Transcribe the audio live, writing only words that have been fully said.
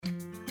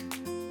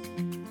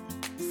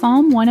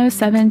Psalm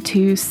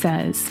 107:2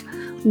 says,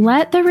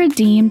 "Let the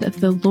redeemed of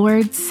the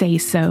Lord say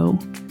so,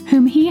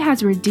 whom he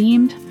has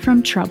redeemed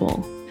from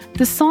trouble."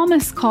 The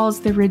psalmist calls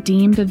the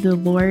redeemed of the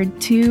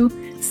Lord to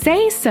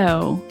say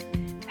so.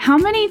 How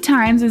many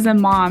times as a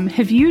mom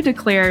have you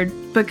declared,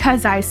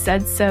 "Because I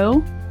said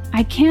so"?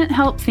 I can't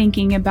help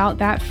thinking about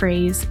that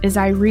phrase as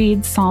I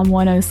read Psalm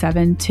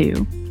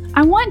 107:2.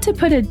 I want to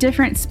put a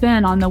different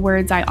spin on the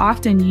words I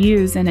often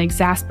use in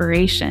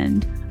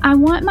exasperation. I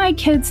want my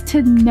kids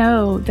to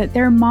know that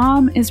their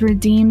mom is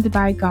redeemed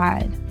by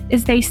God.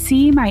 As they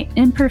see my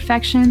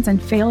imperfections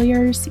and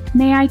failures,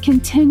 may I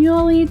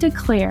continually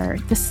declare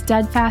the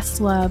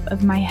steadfast love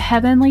of my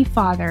Heavenly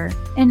Father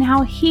and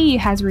how He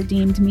has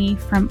redeemed me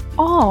from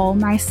all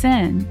my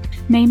sin.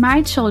 May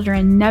my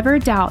children never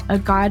doubt a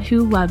God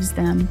who loves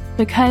them,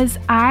 because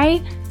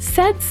I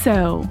said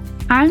so.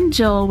 I'm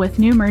Jill with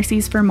New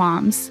Mercies for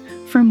Moms.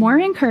 For more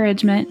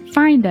encouragement,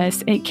 find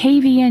us at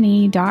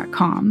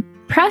kvne.com.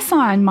 Press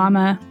on,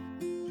 Mama.